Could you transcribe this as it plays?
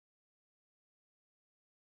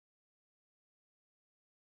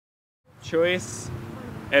choice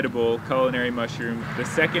edible culinary mushroom, the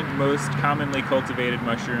second most commonly cultivated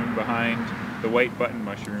mushroom behind the white button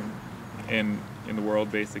mushroom in the world,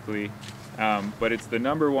 basically. But it's the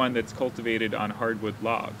 #1 that's cultivated on hardwood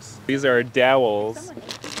logs. These are dowels,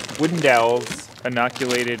 wooden dowels,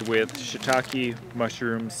 inoculated with shiitake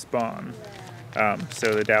mushroom spawn.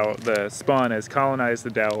 So the spawn has colonized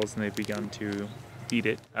the dowels and they've begun to eat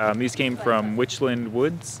it. These came from Witchland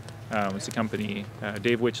Woods. It's a company,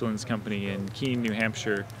 Dave Witchland's company in Keene, New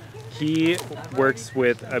Hampshire. He works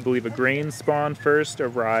with, I believe, a grain spawn first, a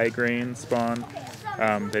rye grain spawn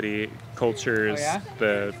that he cultures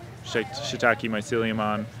the shiitake mycelium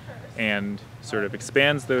on and sort of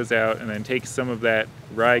expands those out and then takes some of that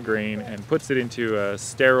rye grain and puts it into a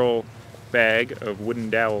sterile bag of wooden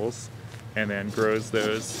dowels and then grows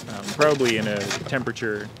those probably in a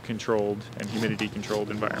temperature controlled and humidity controlled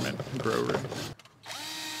environment, grow room.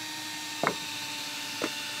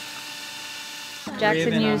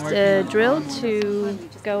 Jackson used a drill to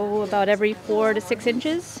go about every 4 to 6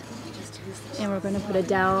 inches, and we're going to put a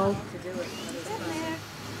dowel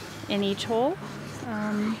in each hole.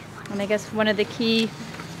 And I guess one of the key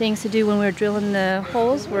things to do when we were drilling the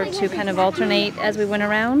holes were to kind of alternate as we went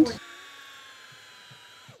around.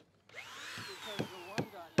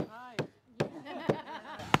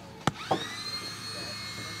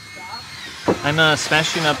 I'm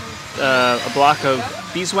smashing up a block of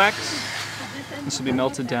beeswax. This will be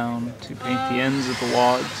melted down to paint the ends of the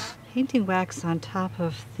logs. Painting wax on top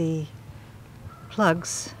of the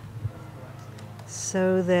plugs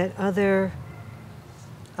so that other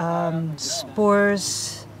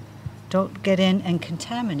spores don't get in and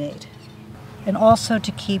contaminate. And also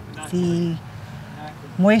to keep the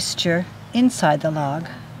moisture inside the log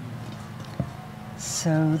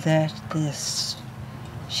so that this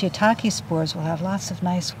shiitake spores will have lots of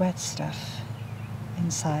nice wet stuff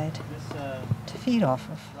inside to feed off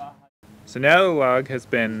of. So now the log has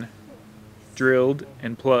been drilled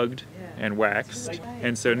and plugged and waxed.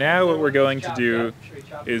 And so now what we're going to do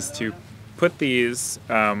is to put these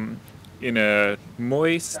in a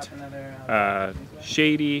moist,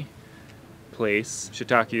 shady place.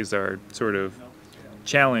 Shiitakes are sort of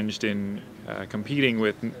challenged in competing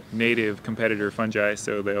with native competitor fungi,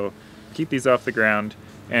 so they'll keep these off the ground,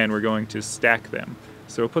 and we're going to stack them.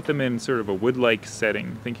 So we'll put them in sort of a wood-like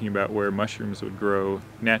setting, thinking about where mushrooms would grow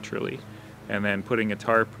naturally, and then putting a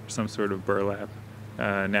tarp or some sort of burlap,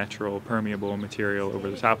 natural permeable material over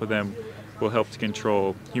the top of them will help to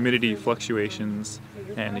control humidity fluctuations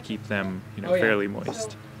and to keep them, fairly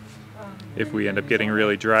moist. If we end up getting a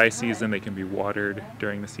really dry season, they can be watered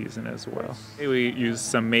during the season as well. We use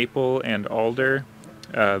some maple and alder.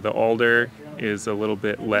 The alder is a little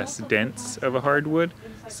bit less dense of a hardwood,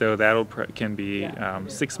 so that can be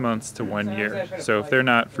 6 months to 1 year. So if they're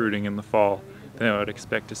not fruiting in the fall, then I would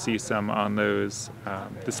expect to see some on those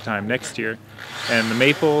this time next year. And the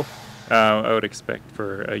maple, I would expect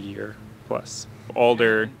for a year plus.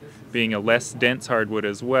 Alder, being a less dense hardwood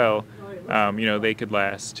as well, they could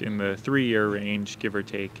last in the 3-year range, give or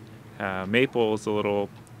take. Maple is a little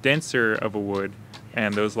denser of a wood,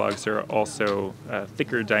 and those logs are also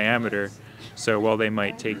thicker diameter, so while they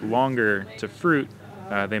might take longer to fruit,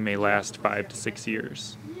 they may last 5 to 6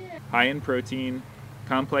 years. High in protein,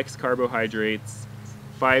 complex carbohydrates,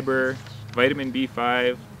 fiber, vitamin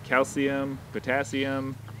B5, calcium,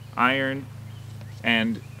 potassium, iron,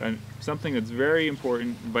 and something that's very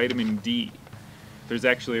important, vitamin D. There's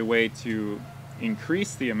actually a way to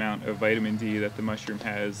increase the amount of vitamin D that the mushroom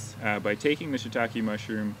has by taking the shiitake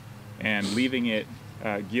mushroom and leaving it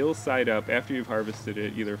gills side up after you've harvested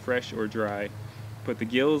it, either fresh or dry. Put the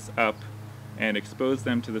gills up and expose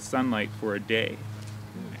them to the sunlight for a day.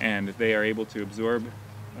 And they are able to absorb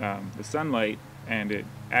the sunlight, and it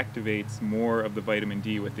activates more of the vitamin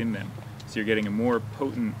D within them. So you're getting a more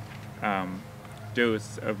potent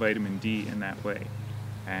dose of vitamin D in that way.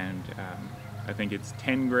 And I think it's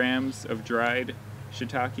 10 grams of dried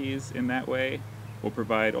shiitakes in that way will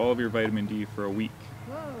provide all of your vitamin D for a week.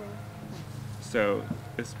 Whoa. So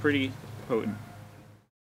it's pretty potent.